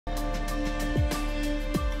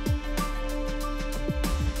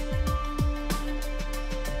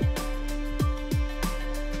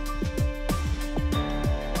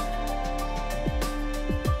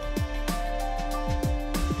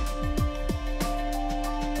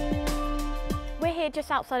here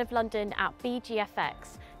just outside of London at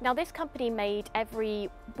BGFX. Now this company made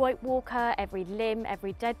every White Walker, every limb,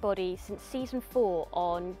 every dead body since season 4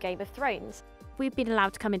 on Game of Thrones. We've been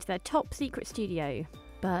allowed to come into their top secret studio,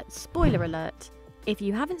 but spoiler alert, if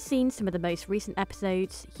you haven't seen some of the most recent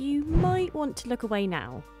episodes, you might want to look away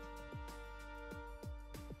now.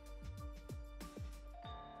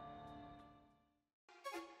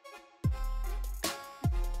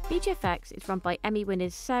 BGFX is run by Emmy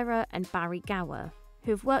winners Sarah and Barrie Gower,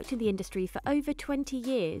 who have worked in the industry for over 20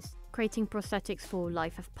 years, creating prosthetics for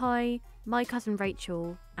Life of Pi, My Cousin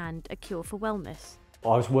Rachel, and A Cure for Wellness.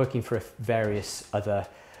 I was working for various other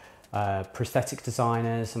prosthetic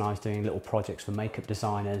designers, and I was doing little projects for makeup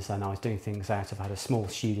designers, and I was doing things out of, I had a small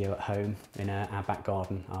studio at home in our back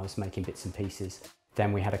garden. I was making bits and pieces.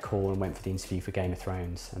 Then we had a call and went for the interview for Game of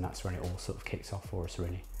Thrones, and that's when it all sort of kicked off for us,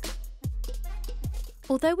 really.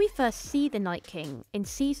 Although we first see the Night King in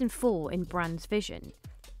season 4 in Bran's vision,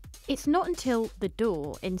 it's not until The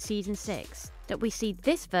Door in season 6 that we see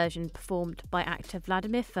this version performed by actor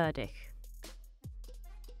Vladimir Ferdych.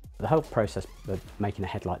 The whole process of making a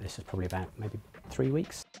head like this was probably about maybe 3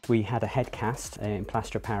 weeks. We had a head cast in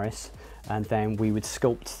plaster of Paris, and then we would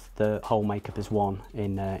sculpt the whole makeup as one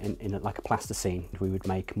in like a plasticine. We would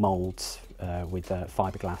make moulds with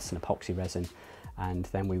fiberglass and epoxy resin, and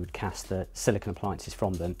then we would cast the silicone appliances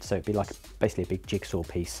from them, so it'd be like basically a big jigsaw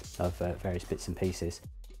piece of various bits and pieces.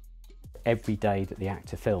 Every day that the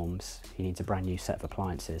actor films, he needs a brand new set of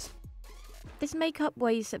appliances. This makeup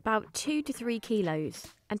weighs about 2 to 3 kilos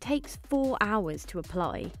and takes 4 hours to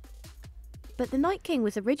apply. But the Night King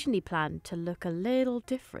was originally planned to look a little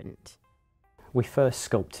different. We first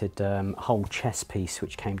sculpted a whole chest piece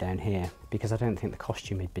which came down here, because I don't think the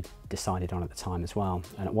costume had been decided on at the time as well,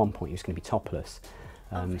 and at one point he was going to be topless,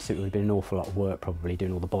 so it would have been an awful lot of work probably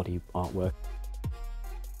doing all the body artwork.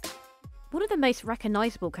 One of the most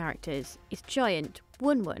recognisable characters is Giant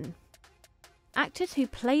Wun-Wun. Actors who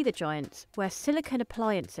play the giants wear silicone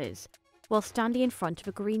appliances while standing in front of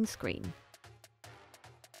a green screen.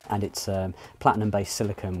 And it's platinum-based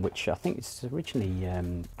silicone, which I think is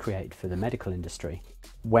originally created for the medical industry.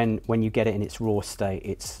 When you get it in its raw state,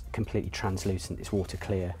 it's completely translucent, it's water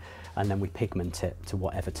clear, and then we pigment it to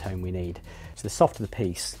whatever tone we need. So the softer the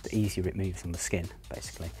piece, the easier it moves on the skin,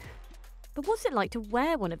 basically. But what's it like to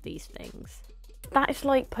wear one of these things? That is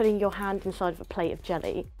like putting your hand inside of a plate of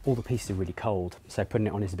jelly. All the pieces are really cold, so putting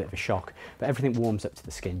it on is a bit of a shock, but everything warms up to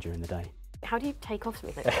the skin during the day. How do you take off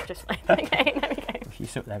something like that? Just like, okay, there we go.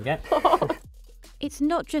 There we go. It's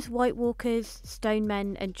not just White Walkers, Stone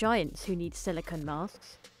Men and Giants who need silicone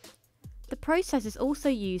masks. The process is also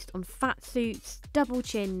used on fat suits, double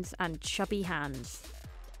chins and chubby hands.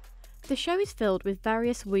 The show is filled with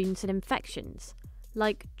various wounds and infections,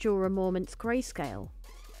 like Jorah Mormont's grayscale.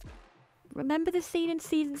 Remember the scene in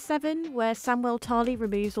season 7 where Samwell Tarly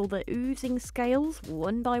removes all the oozing scales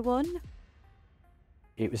one by one?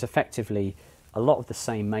 It was effectively a lot of the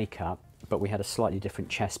same makeup, but we had a slightly different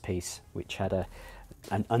chest piece which had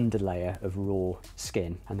an underlayer of raw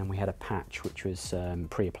skin, and then we had a patch which was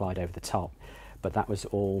pre-applied over the top, but that was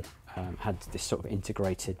all had this sort of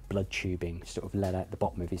integrated blood tubing sort of led out the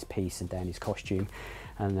bottom of his piece and down his costume,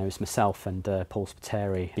 and there was myself and Paul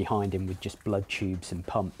Spiteri behind him with just blood tubes and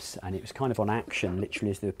pumps, and it was kind of on action.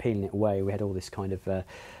 Literally as they were peeling it away, we had all this kind of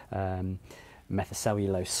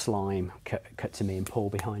methacellulose slime cut to me and Paul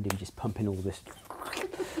behind him just pumping all this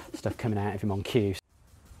stuff coming out of him on cue.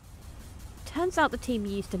 Turns out the team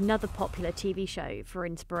used another popular TV show for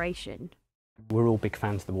inspiration. We're all big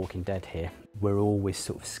fans of The Walking Dead here. We're always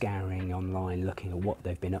sort of scouring online, looking at what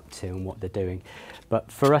they've been up to and what they're doing. But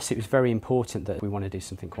for us, it was very important that we want to do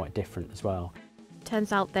something quite different as well.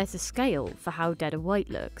 Turns out there's a scale for how dead a white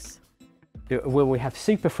looks. Well, we have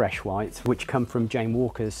super fresh whites, which come from Jane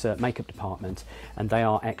Walker's makeup department, and they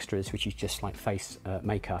are extras, which is just like face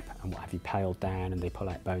makeup and what have you, paled down, and they pull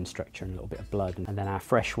out bone structure and a little bit of blood. And then our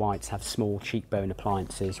fresh whites have small cheekbone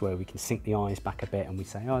appliances where we can sink the eyes back a bit, and we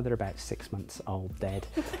say, oh, they're about 6 months old, dead.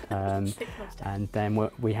 And then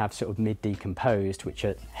we have sort of mid-decomposed, which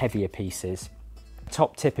are heavier pieces.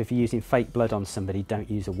 Top tip, if you're using fake blood on somebody,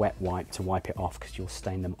 don't use a wet wipe to wipe it off, because you'll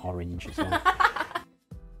stain them orange as well.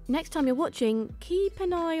 Next time you're watching, keep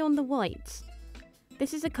an eye on the whites.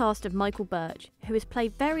 This is a cast of Michael Birch, who has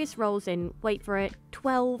played various roles in, wait for it,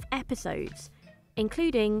 12 episodes,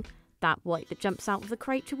 including that white that jumps out of the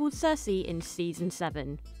crate towards Cersei in season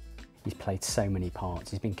 7. He's played so many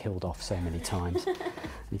parts, he's been killed off so many times.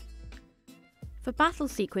 For battle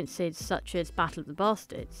sequences such as Battle of the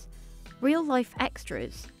Bastards, real-life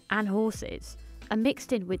extras and horses are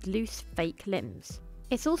mixed in with loose fake limbs.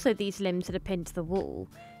 It's also these limbs that are pinned to the wall,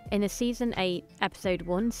 in the season 8, episode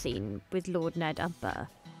 1 scene with Lord Ned Umber.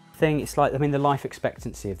 It's like, I mean, the life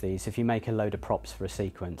expectancy of these, if you make a load of props for a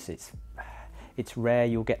sequence, it's rare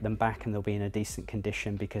you'll get them back and they'll be in a decent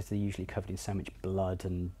condition because they're usually covered in so much blood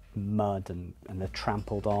and mud and they're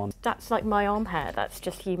trampled on. That's like my arm hair, that's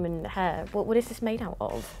just human hair. What is this made out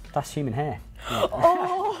of? That's human hair. Yeah.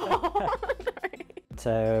 Oh!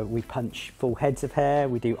 So we punch full heads of hair,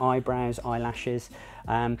 we do eyebrows, eyelashes,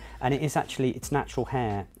 and it's natural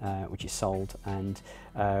hair which is sold, and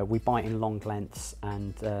we bite in long lengths,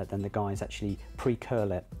 and then the guys actually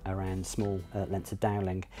pre-curl it around small lengths of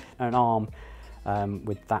doweling. An arm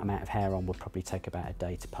with that amount of hair on would probably take about a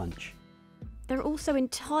day to punch. There are also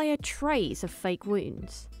entire trays of fake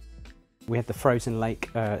wounds. We had the frozen lake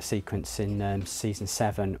sequence in season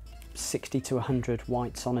 7, 60 to 100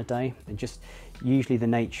 wights on a day, and just usually the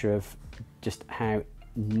nature of just how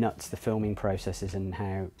nuts the filming process is and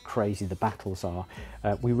how crazy the battles are.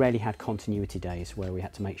 We rarely had continuity days where we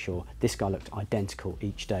had to make sure this guy looked identical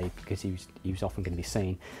each day because he was often going to be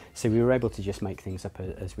seen. So we were able to just make things up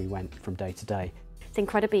as we went from day to day. It's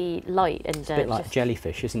incredibly light and it's a bit like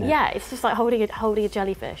jellyfish, isn't it? Yeah, it's just like holding a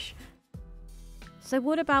jellyfish. So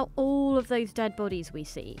what about all of those dead bodies we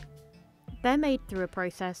see? They're made through a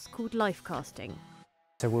process called life casting.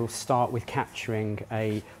 So we'll start with capturing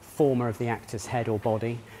a former of the actor's head or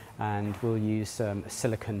body, and we'll use a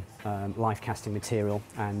silicone life casting material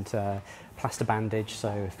and plaster bandage. So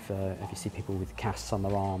if you see people with casts on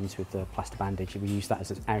their arms with the plaster bandage, we use that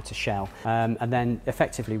as an outer shell. And then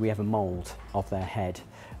effectively we have a mould of their head,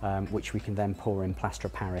 which we can then pour in plaster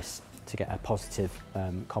of Paris to get a positive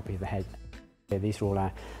copy of the head. These are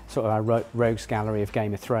all our rogues gallery of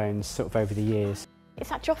Game of Thrones sort of over the years. It's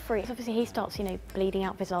that Joffrey. Obviously he starts, bleeding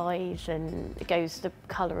out of his eyes and it goes the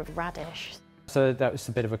colour of radish. So that was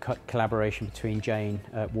a bit of a collaboration between Jane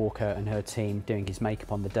Walker and her team doing his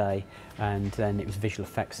makeup on the day, and then it was visual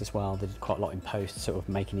effects as well. They did quite a lot in post, sort of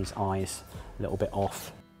making his eyes a little bit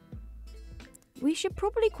off. We should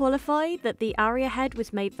probably qualify that the Arya head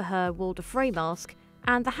was made for her Walder Frey mask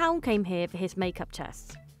and the Hound came here for his makeup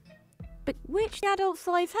tests. But which adult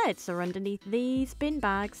size heads are underneath these bin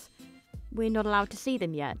bags? We're not allowed to see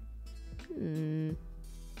them yet.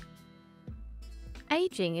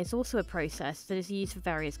 Ageing is also a process that is used for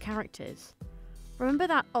various characters. Remember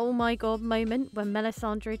that oh my god moment when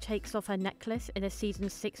Melisandre takes off her necklace in a season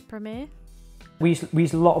 6 premiere? We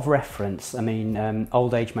use a lot of reference. I mean,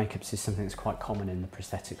 old age makeups is something that's quite common in the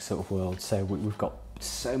prosthetic sort of world. So we've got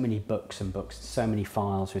so many books and books, so many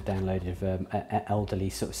files we've downloaded of elderly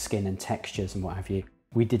sort of skin and textures and what have you.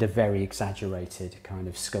 We did a very exaggerated kind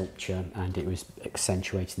of sculpture, and it was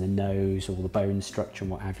accentuating the nose, all the bone structure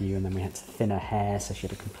and what have you, and then we had to thin her hair, so she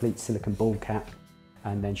had a complete silicone ball cap,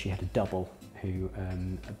 and then she had a double, a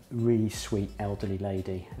really sweet elderly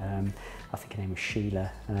lady, I think her name was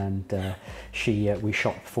Sheila, and we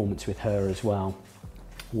shot a performance with her as well,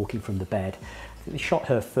 walking from the bed. I think they shot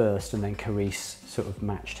her first, and then Carice sort of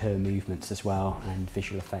matched her movements as well, and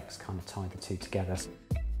visual effects kind of tied the two together.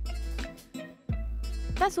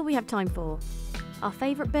 That's all we have time for. Our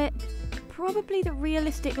favourite bit? Probably the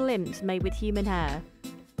realistic limbs made with human hair.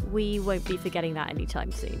 We won't be forgetting that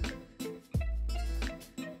anytime soon.